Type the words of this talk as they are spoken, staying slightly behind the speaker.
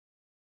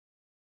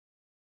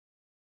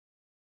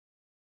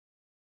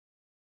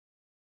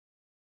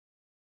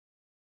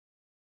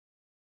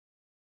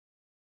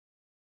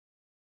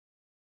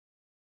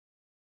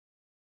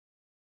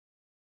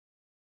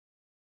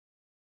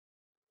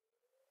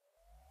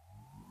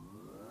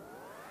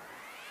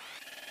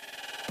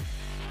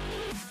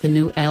The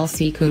new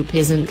LC Coupe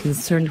isn't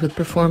concerned with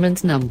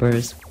performance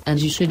numbers,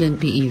 and you shouldn't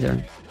be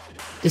either.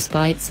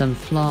 Despite some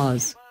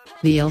flaws,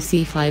 the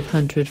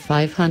LC500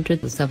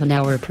 500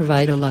 7-hour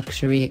provide a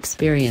luxury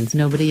experience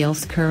nobody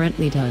else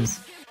currently does.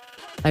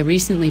 I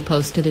recently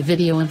posted a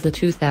video of the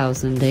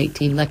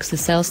 2018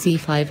 Lexus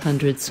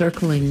LC500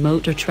 circling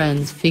Motor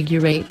Trend's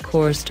Figure 8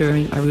 course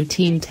during our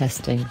routine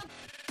testing.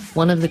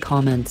 One of the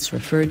comments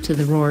referred to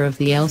the roar of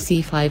the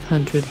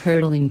LC500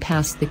 hurtling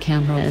past the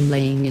camera and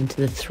laying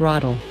into the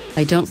throttle.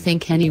 I don't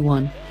think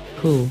anyone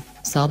who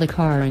saw the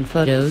car in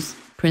photos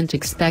print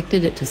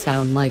expected it to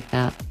sound like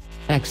that.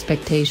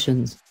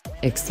 Expectations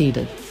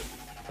exceeded.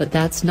 But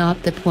that's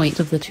not the point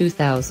of the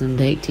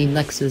 2018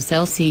 Lexus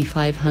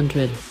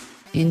LC500.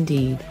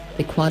 Indeed,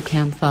 the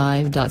quad-cam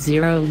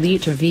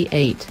 5.0-liter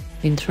V8,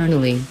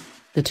 internally,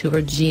 the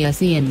Tourer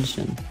GSE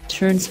engine,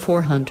 churns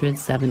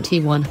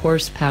 471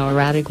 horsepower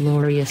at a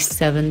glorious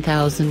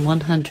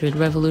 7,100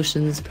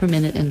 revolutions per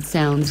minute and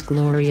sounds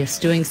glorious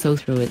doing so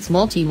through its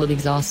multi-mode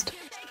exhaust.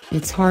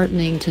 It's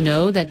heartening to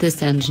know that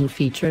this engine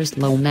features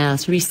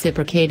low-mass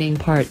reciprocating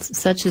parts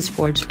such as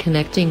forged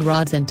connecting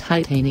rods and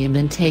titanium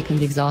intake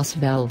and exhaust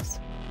valves.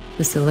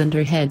 The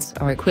cylinder heads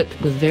are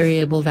equipped with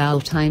variable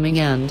valve timing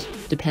and,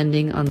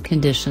 depending on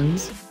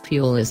conditions,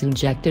 fuel is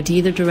injected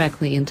either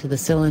directly into the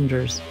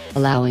cylinders,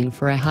 allowing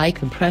for a high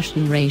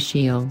compression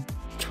ratio,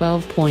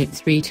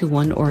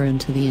 12.3:1, or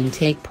into the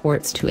intake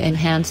ports to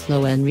enhance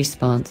low-end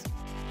response.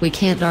 We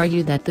can't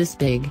argue that this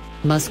big,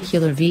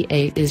 muscular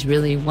V8 is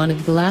really one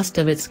of the last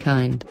of its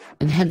kind,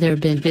 and had there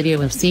been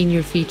video of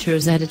senior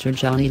features editor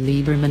Johnny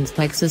Lieberman's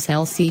Lexus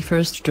LC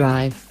First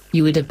Drive,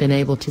 you would have been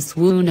able to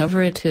swoon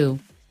over it too.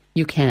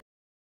 You can.